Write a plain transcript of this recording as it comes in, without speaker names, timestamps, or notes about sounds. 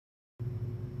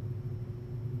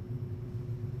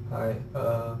Hi.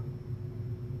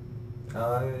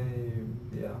 I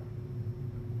yeah,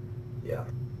 yeah.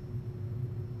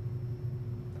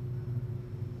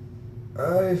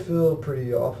 I feel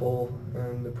pretty awful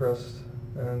and depressed,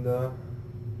 and ugh.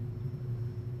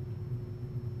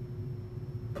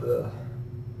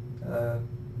 uh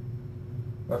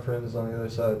my friend is on the other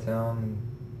side of town, and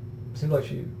sounds like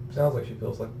she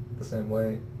feels like the same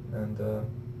way, and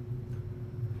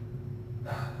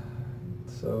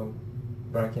so,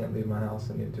 but I can't leave my house.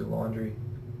 I need to do laundry,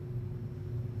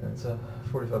 and it's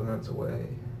 45 minutes away,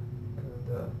 and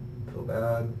I feel bad.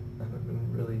 I haven't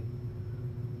been really.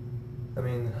 I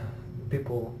mean,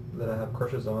 people that I have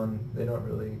crushes on, they don't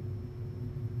really.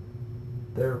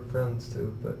 They're friends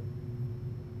too, but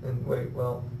and wait,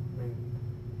 well, I mean,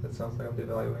 that sounds like I'm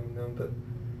devaluing them, but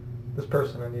this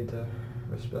person I need to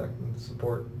respect and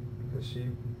support because she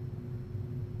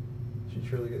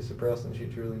truly gets depressed and she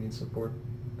truly needs support,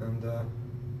 and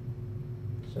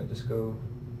should I just go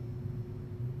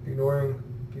ignoring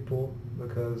people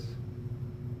because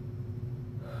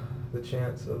the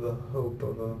chance of the hope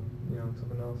of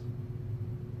something else,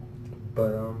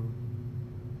 but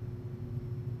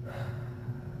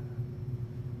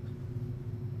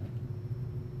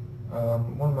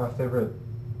one of my favorite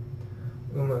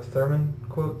Uma Thurman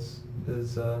quotes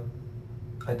is "I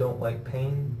don't like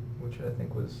pain," which I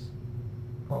think was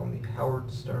on the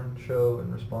Howard Stern show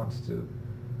in response to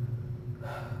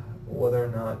whether or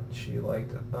not she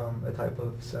liked a type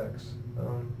of sex,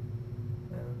 and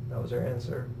that was her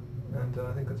answer. And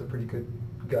I think that's a pretty good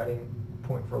guiding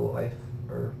point for life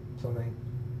or something.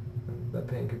 And that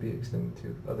pain could be extended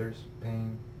to others'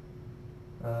 pain.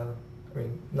 I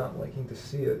mean, not liking to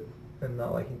see it and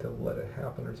not liking to let it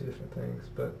happen are two different things.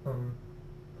 But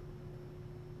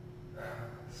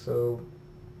so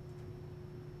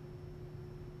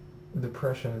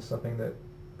depression is something that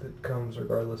comes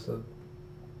regardless of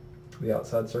the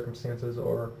outside circumstances,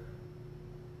 or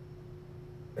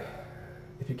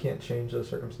if you can't change those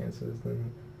circumstances,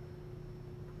 then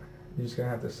you're just gonna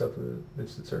have to accept that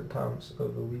just at certain times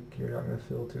of the week you're not gonna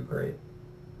feel too great,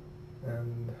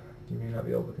 and you may not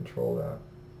be able to control that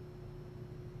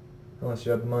unless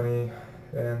you have money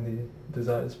and the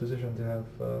desire disposition to have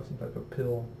some type of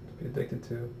pill to be addicted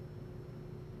to,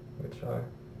 which I'm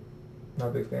not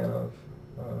a big fan of.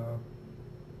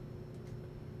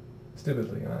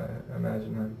 Stupidly, I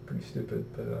imagine I'm pretty stupid,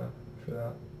 but for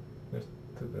that, there's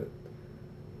the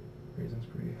reason's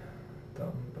pretty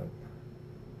dumb, but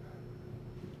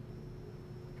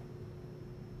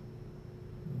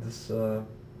this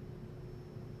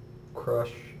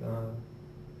crush,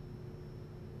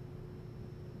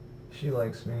 she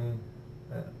likes me,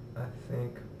 I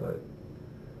think, but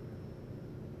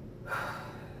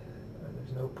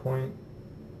there's no point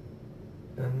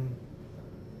in,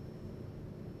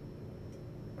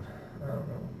 I don't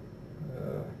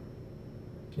know,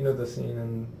 you know the scene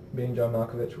in Being John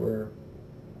Malkovich where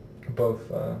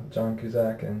both John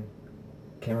Cusack and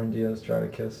Cameron Diaz try to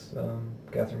kiss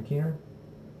Catherine Keener?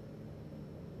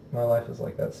 My life is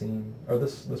like that scene, or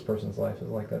this person's life is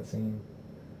like that scene.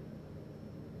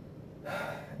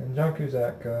 And John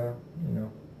Cusack,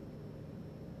 in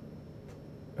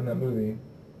that movie,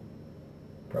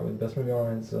 probably the best movie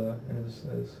on his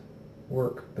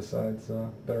work besides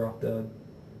Better Off Dead.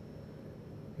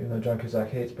 Even though John Cusack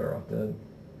hates Better Off Dead.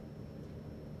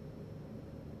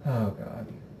 Oh God.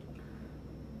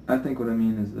 I think what I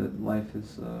mean is that life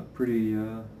is pretty.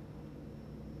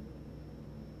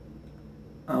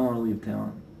 I want to leave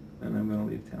town, and I'm going to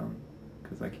leave town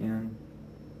because I can,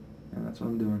 and that's what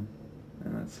I'm doing,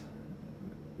 and that's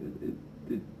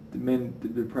the main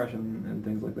depression and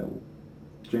things like that will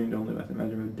change only with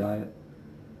imaginative diet,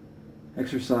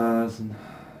 exercise, and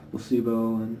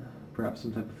placebo, and perhaps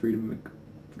some type of freedom of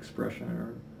expression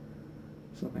or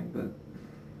something, but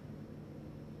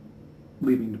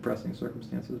leaving depressing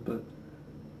circumstances, but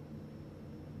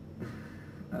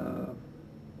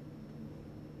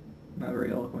not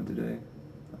very eloquent today.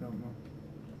 I don't know.